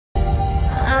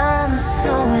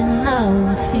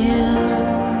love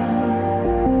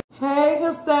you. Hey,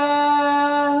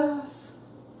 sisters.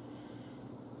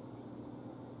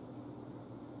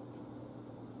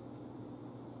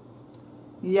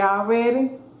 Y'all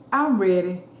ready? I'm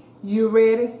ready. You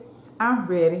ready? I'm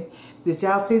ready. Did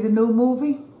y'all see the new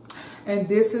movie? And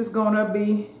this is gonna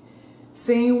be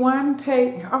scene one,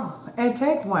 take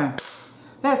one.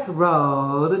 Let's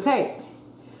roll the tape.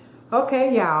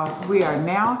 Okay, y'all, we are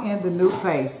now in the new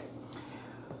place.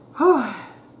 Whew.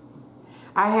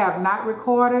 I have not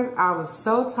recorded. I was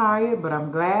so tired, but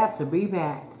I'm glad to be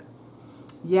back.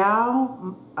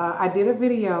 Y'all, I did a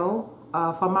video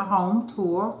for my home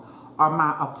tour or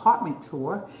my apartment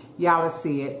tour. Y'all will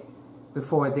see it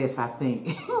before this, I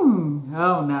think.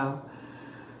 Oh no.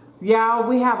 Y'all,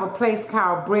 we have a place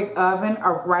called Brick Oven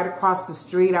right across the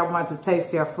street. I want to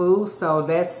taste their food, so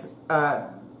let's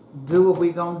do what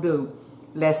we're gonna do.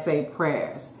 Let's say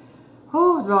prayers.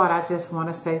 Oh Lord, I just want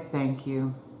to say thank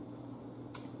you.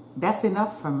 That's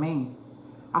enough for me.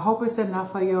 I hope it's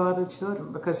enough for your other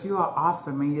children, because you are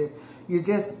awesome and you're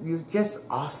just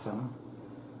awesome.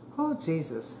 Oh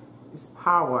Jesus, it's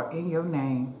power in your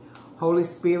name. Holy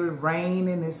Spirit, reign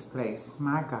in this place.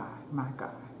 My God, my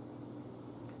God.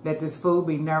 Let this food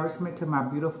be nourishment to my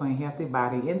beautiful and healthy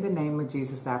body. In the name of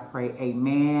Jesus, I pray.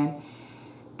 Amen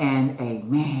and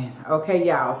amen. Okay,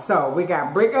 y'all. So we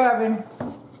got Brick Oven.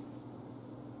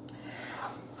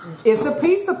 It's a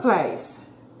pizza place.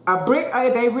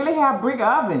 They really have brick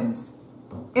ovens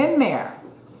in there.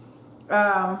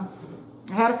 I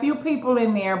had a few people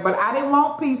in there, but I didn't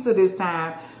want pizza this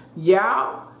time.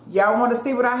 Y'all want to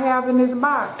see what I have in this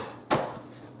box?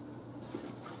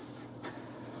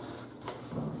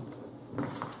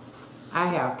 I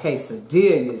have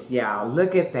quesadillas, y'all.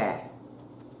 Look at that.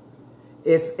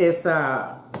 It's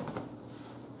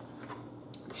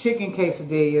chicken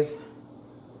quesadillas.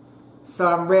 So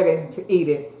I'm ready to eat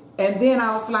it. And then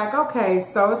I was like, okay,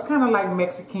 so it's kind of like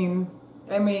Mexican.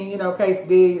 I mean, you know,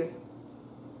 quesadillas.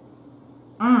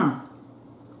 I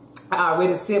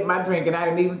already sipped my drink and I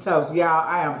didn't even toast. Y'all,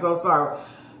 I am so sorry.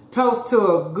 Toast to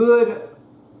a good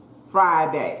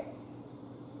Friday.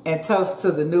 And toast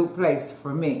to the new place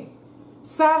for me.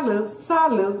 Salute,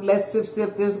 salute. Let's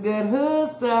sip this good hood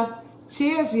stuff.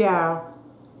 Cheers, y'all.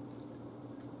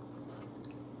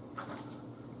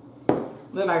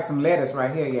 Look like some lettuce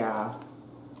right here, y'all.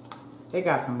 They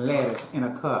got some lettuce in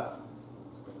a cup.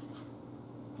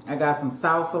 I got some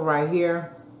salsa right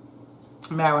here.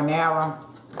 Marinara.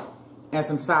 And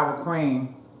some sour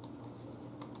cream.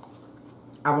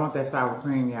 I want that sour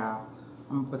cream, y'all.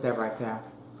 I'm gonna put that right there.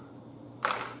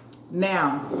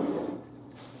 Now,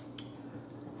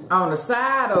 on the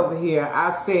side over here,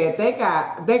 I said they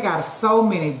got so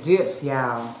many dips,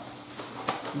 y'all.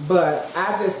 But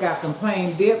I just got some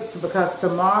plain dips because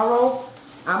tomorrow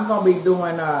I'm gonna be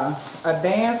doing a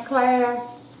dance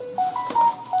class.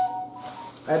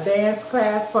 A dance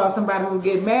class for somebody who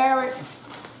get married.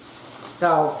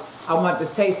 So I want to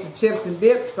taste the chips and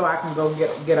dips so I can go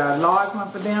get a large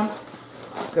one for them.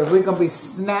 Because we're gonna be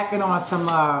snacking on some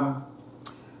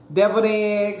deviled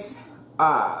eggs,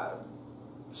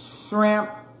 shrimp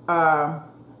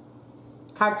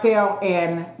cocktail,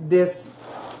 and this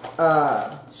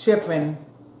chipping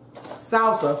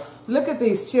salsa. Look at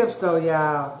these chips though,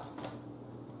 y'all.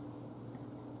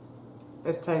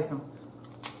 Let's taste them.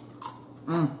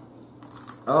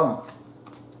 Oh,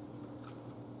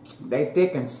 they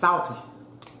thick and salty.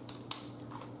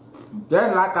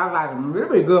 They're like, I like them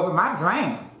really good for my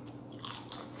drink.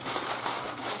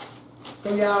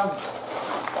 So y'all,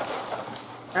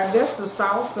 I guess the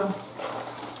salsa.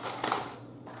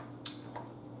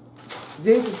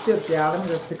 These are chips, y'all. Let me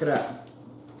just pick it up.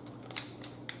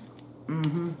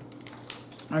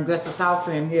 I guess the salsa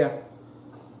in here.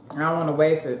 I don't want to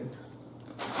waste it.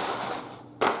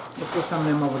 Let's put some of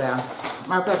them over there.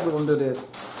 Matter of fact, we're going to do this.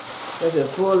 Let's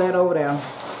just pull that over there.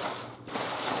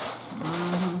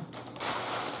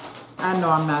 I know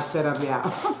I'm not set up, y'all.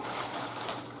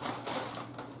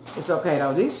 It's okay,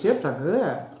 though. These chips are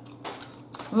good.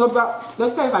 Look, they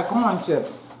taste like corn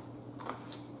chips.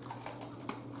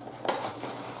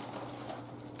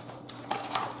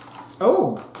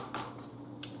 Oh.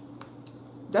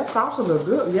 That salsa look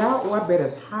good, y'all. Oh, I bet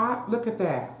it's hot. Look at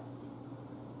that.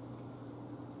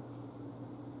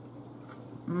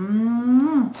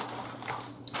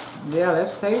 Yeah,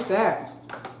 let's taste that.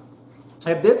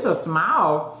 If this is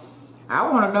small, I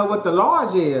want to know what the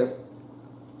large is.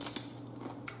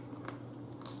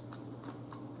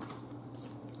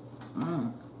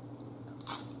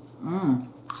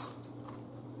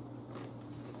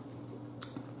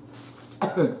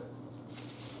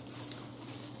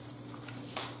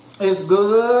 It's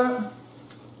good.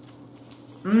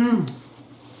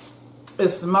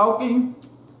 It's smoky.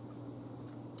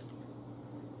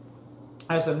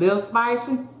 It's a little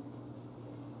spicy,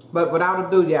 but without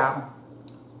a do, y'all.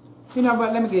 You know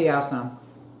what? Let me give y'all some.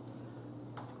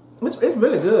 It's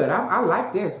really good. I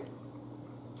like this.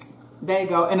 There you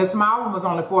go. And the small one was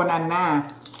only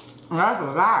 $4.99. That's a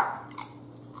lot.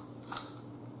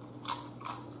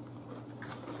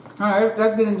 All right,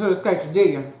 let's get into this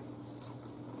quesadilla.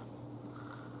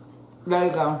 There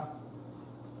you go.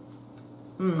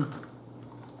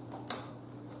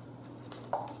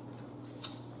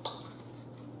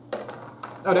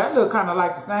 Oh, that look kind of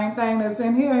like the same thing that's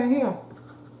in here and here.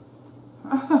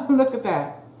 Look at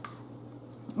that.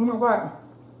 You know what?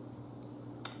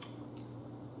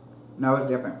 No, it's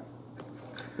different.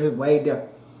 It's way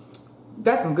different.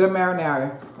 That's some good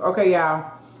marinara. Okay,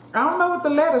 y'all. I don't know what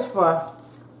the lettuce for.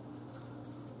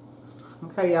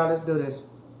 Okay, y'all, let's do this.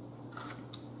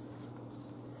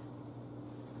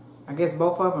 I guess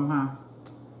both of them, huh?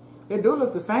 They do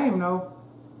look the same, though.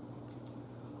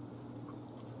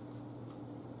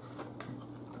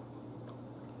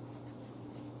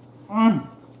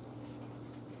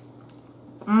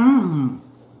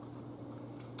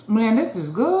 Man, this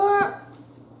is good.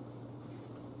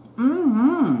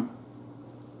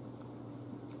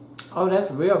 Oh,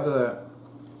 that's real good.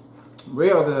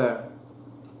 Real good.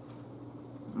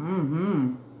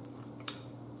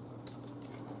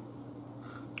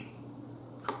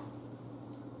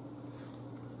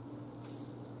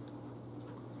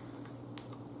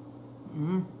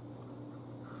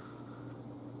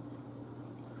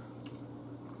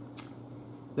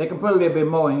 They can put a little bit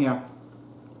more in here.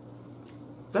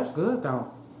 That's good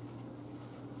though.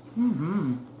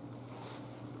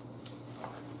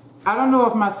 I don't know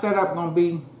if my setup gonna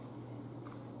be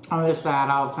on this side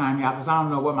all the time, y'all, because I don't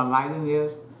know what my lighting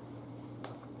is.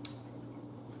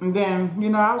 And then, you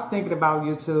know, I was thinking about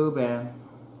YouTube, and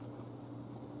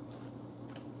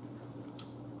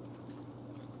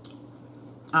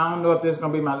I don't know if this is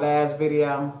gonna be my last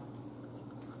video.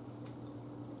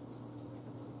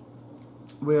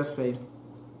 We'll see.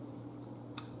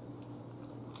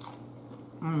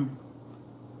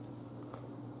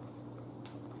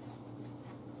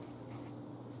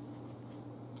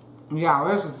 Yeah,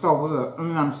 this is so good.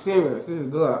 I'm serious. This is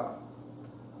good.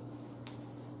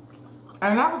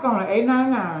 And that was only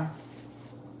 $8.99.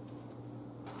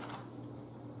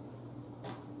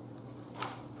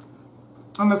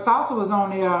 And the salsa was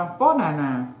only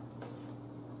 $4.99.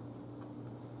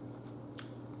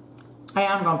 Hey,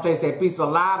 I'm gonna taste that pizza. A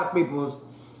lot of people's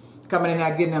coming in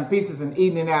there getting them pizzas and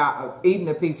eating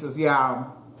the pizzas,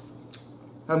 y'all.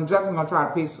 I'm definitely gonna try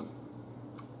the pizza.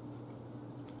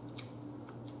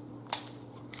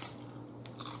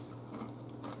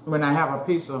 When I have a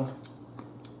pizza,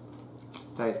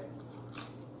 taste.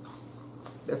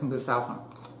 That's some good salsa.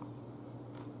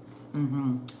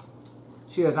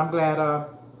 Cheers. I'm glad I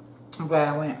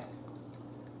went.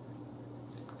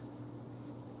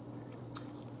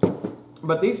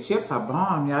 But these chips are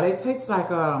bomb, y'all. They taste like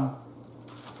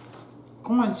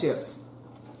corn chips.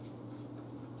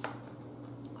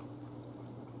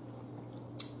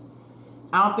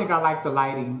 I don't think I like the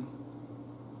lighting,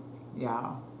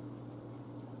 y'all.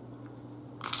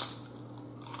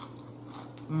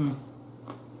 I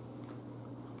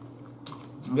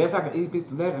guess I could eat a piece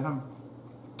of lettuce, huh?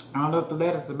 I don't know if the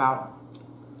lettuce is about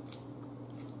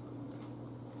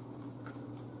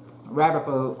rabbit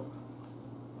food.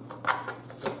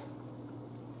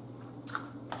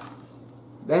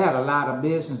 They had a lot of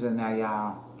business in there,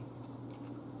 y'all.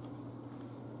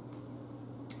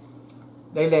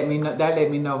 They let me know. That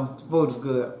let me know the food is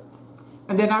good.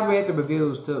 And then I read the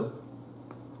reviews too.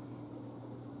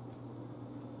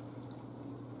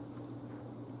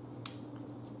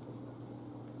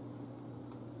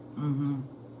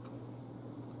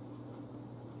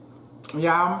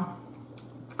 Y'all,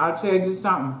 I'll tell you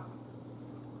something.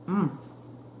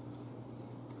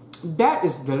 That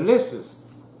is delicious.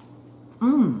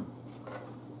 I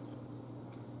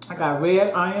got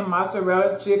red onion,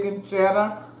 mozzarella, chicken,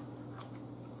 cheddar.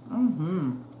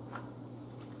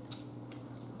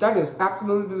 That is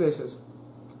absolutely delicious.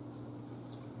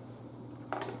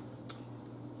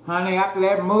 Honey, after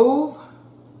that move,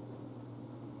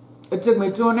 it took me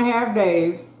 2.5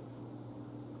 days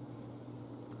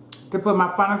to put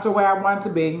my furniture where I wanted to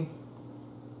be.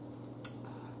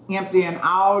 Emptying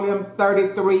all them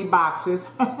 33 boxes.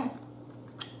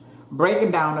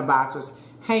 Breaking down the boxes.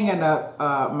 Hanging up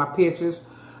my pictures.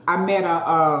 I met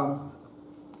a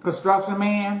construction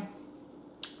man.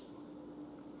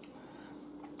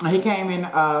 He came in,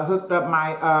 hooked up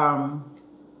my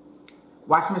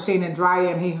washing machine and dryer,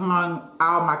 and he hung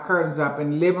all my curtains up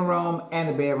in the living room and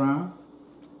the bedroom.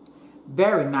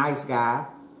 Very nice guy.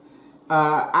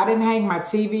 I didn't hang my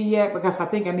TV yet because I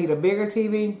think I need a bigger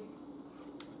TV.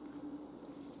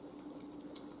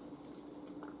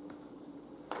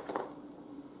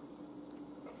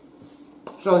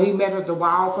 So he measured the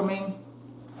wall for me.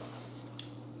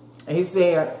 And he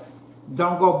said,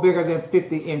 don't go bigger than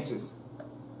 50 inches.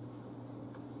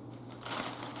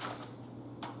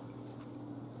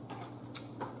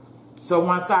 So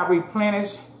once I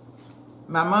replenished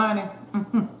my money,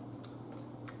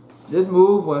 this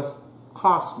move was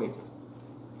costly.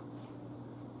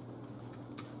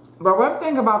 But one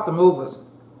thing about the movers,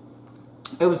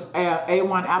 it was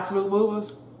A1 Absolute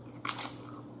Movers.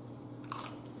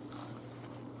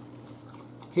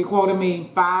 He quoted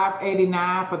me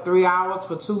 $5.89 for 3 hours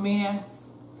for 2 men.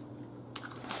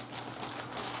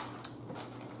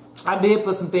 I did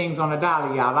put some things on the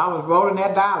dollar, y'all. I was rolling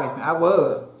that dollar. I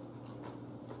was.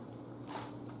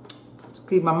 To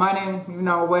keep my money, you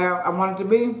know, where I want it to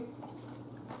be.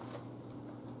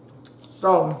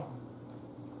 So,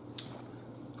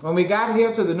 when we got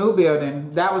here to the new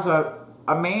building, that was a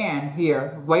man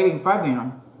here waiting for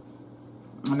them.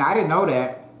 And I didn't know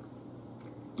that.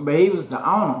 But he was the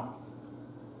owner.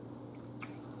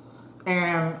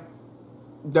 And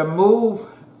the move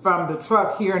from the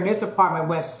truck here in this apartment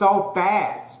went so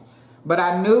fast. But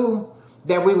I knew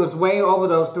that we was way over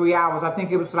those 3 hours. I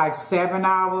think it was like 7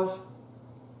 hours.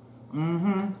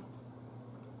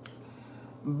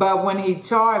 But when he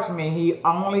charged me, he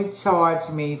only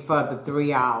charged me for the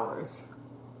 3 hours.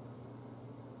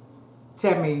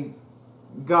 Tell me,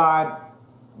 God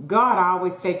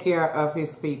always take care of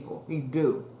his people. He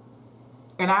do.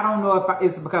 And I don't know if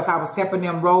it's because I was helping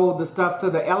them roll the stuff to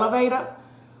the elevator.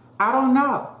 I don't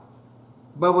know.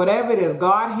 But whatever it is,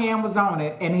 God's hand was on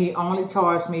it, and he only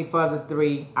charged me for the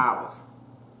 3 hours.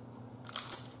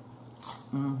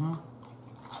 And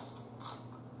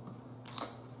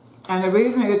the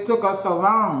reason it took us so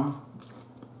long,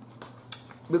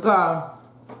 because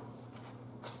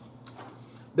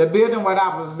the building where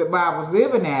I was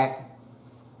living at,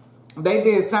 they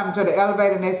did something to the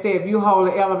elevator, and they said if you hold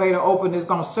the elevator open, it's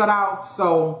gonna shut off.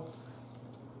 So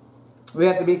we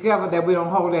have to be careful that we don't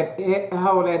hold that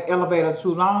elevator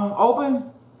too long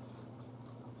open.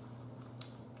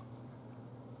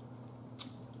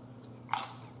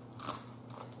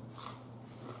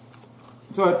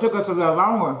 So it took us a little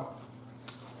longer,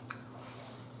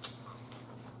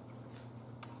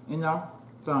 you know.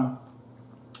 So.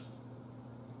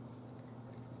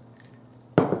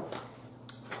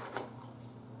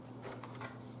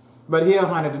 But here,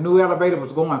 honey, the new elevator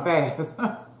was going fast.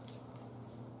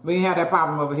 We didn't have that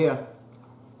problem over here.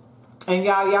 And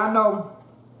y'all know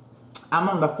I'm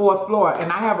on the 4th floor, and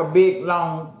I have a big,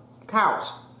 long couch.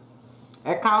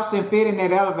 That couch didn't fit in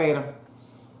that elevator.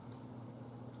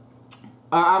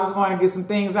 I was going to get some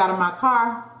things out of my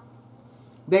car.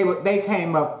 They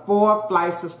came up 4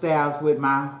 flights of stairs with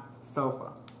my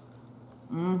sofa.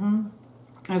 And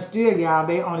still, y'all,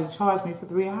 they only charged me for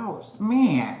 3 hours.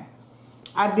 Man.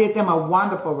 I did them a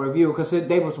wonderful review because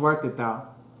they was worth it, though.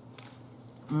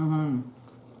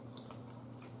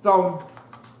 So,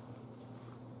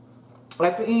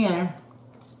 at the end,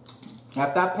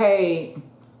 after I paid,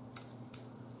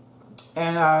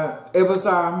 and it was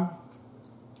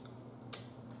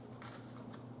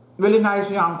really nice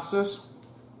youngsters.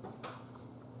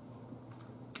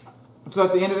 So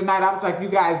at the end of the night, I was like, you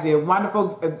guys did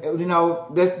wonderful. You know,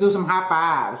 let's do some high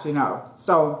fives, you know.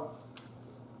 So,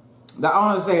 the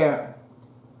owner said,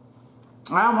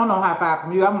 I don't want no high five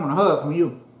from you. I want a hug from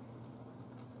you.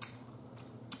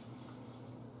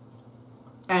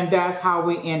 And that's how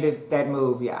we ended that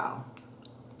move, y'all.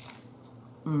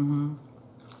 I'm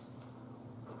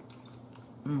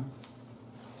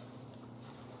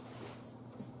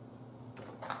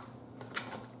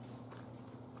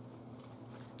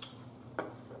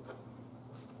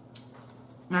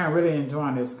really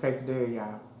enjoying this quesadilla,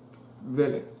 y'all.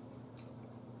 Really.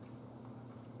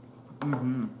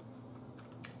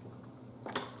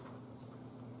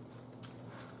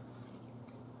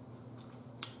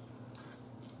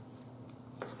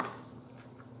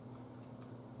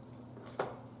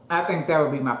 I think that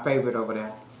would be my favorite over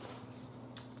there.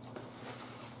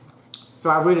 So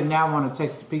I really now want to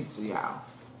taste the pizza, y'all.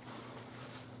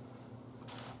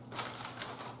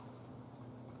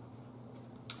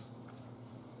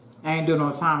 I ain't doing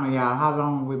no timer, y'all. How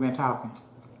long have we been talking?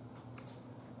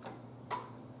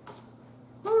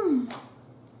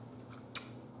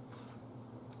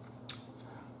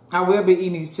 I will be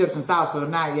eating these chips and salsa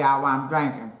tonight, y'all, while I'm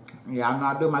drinking. Y'all know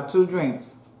I do my 2 drinks.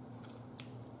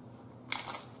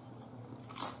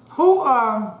 Who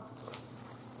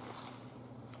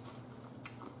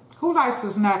likes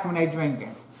to snack when they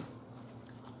drinking?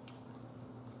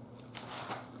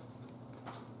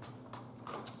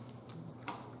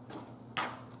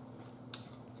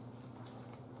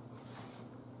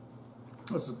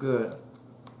 This is good.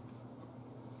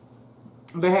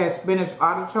 They had spinach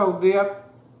artichoke dip.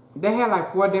 They had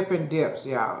like 4 different dips,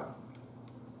 y'all.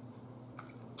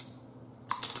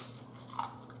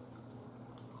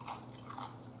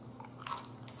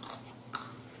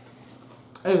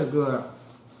 It's good.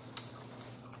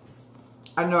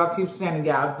 I know I keep saying,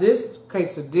 y'all, this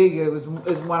quesadilla is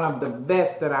one of the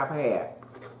best that I've had.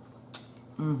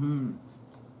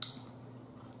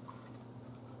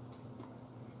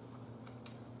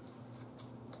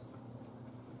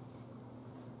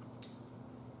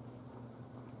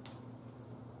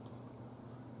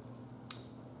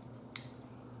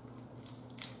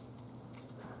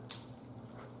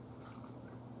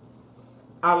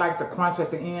 I like the crunch at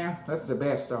the end. That's the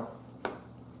best though.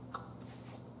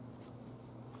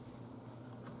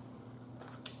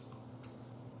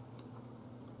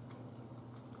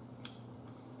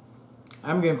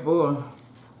 I'm getting full.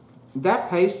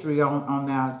 That pastry on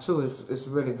now too is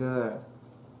really good.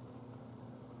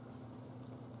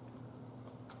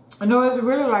 I know it's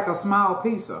really like a small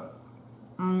pizza.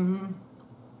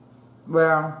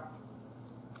 Well,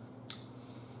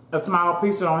 a small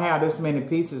pizza don't have this many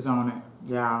pieces on it.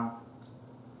 Yeah,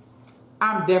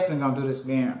 I'm definitely gonna do this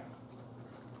again.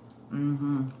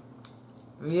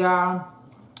 Yeah,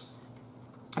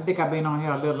 I think I've been on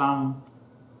here a little long.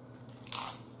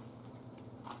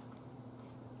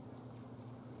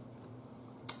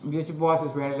 Get your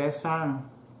voices ready. Let's sign.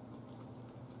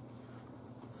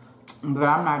 But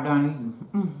I'm not done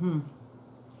eating.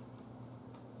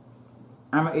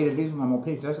 I'm gonna eat at least one more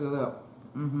piece. That's good.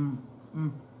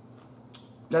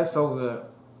 That's so good.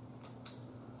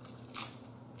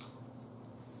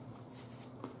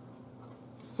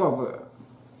 So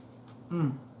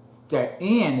good. That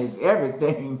end is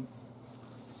everything.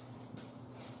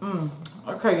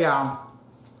 Okay, y'all.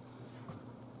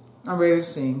 I'm ready to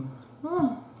sing.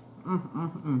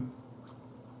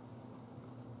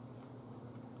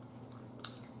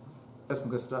 That's some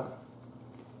good stuff.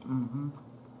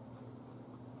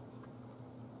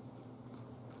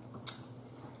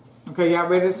 Okay, y'all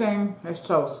ready to sing? Let's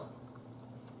toast.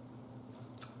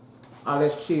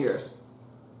 Let's cheers.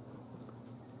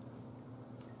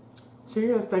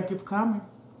 Cheers. Thank you for coming.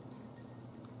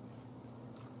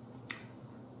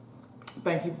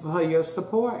 Thank you for your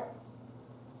support.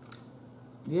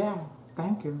 Yeah,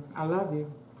 thank you. I love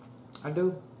you. I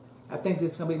do. I think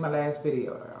this is going to be my last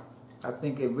video. I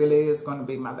think it really is going to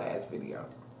be my last video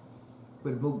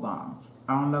with mukbangs.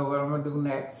 I don't know what I'm going to do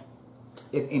next.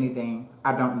 If anything,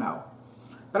 I don't know.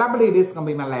 But I believe this is going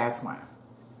to be my last one.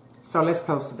 So let's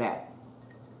toast to that.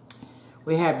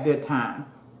 We had a good time.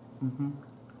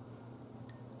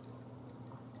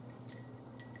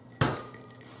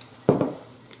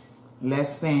 Let's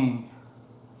sing.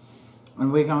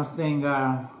 And we're going to sing,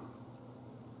 I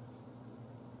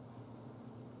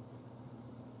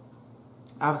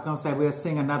was going to say we'll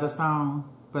sing another song,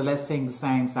 but let's sing the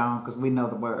same song because we know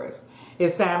the words.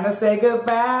 It's time to say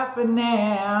goodbye for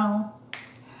now.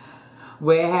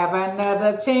 We'll have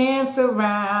another chance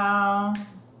around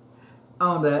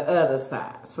on the other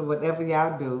side. So whatever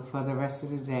y'all do for the rest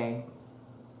of the day,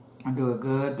 do it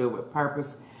good, do it with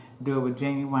purpose, do it with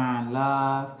genuine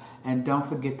love, and don't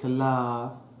forget to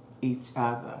love each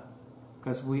other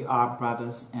because we are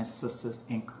brothers and sisters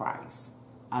in Christ.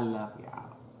 I love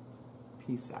y'all.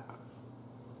 Peace out.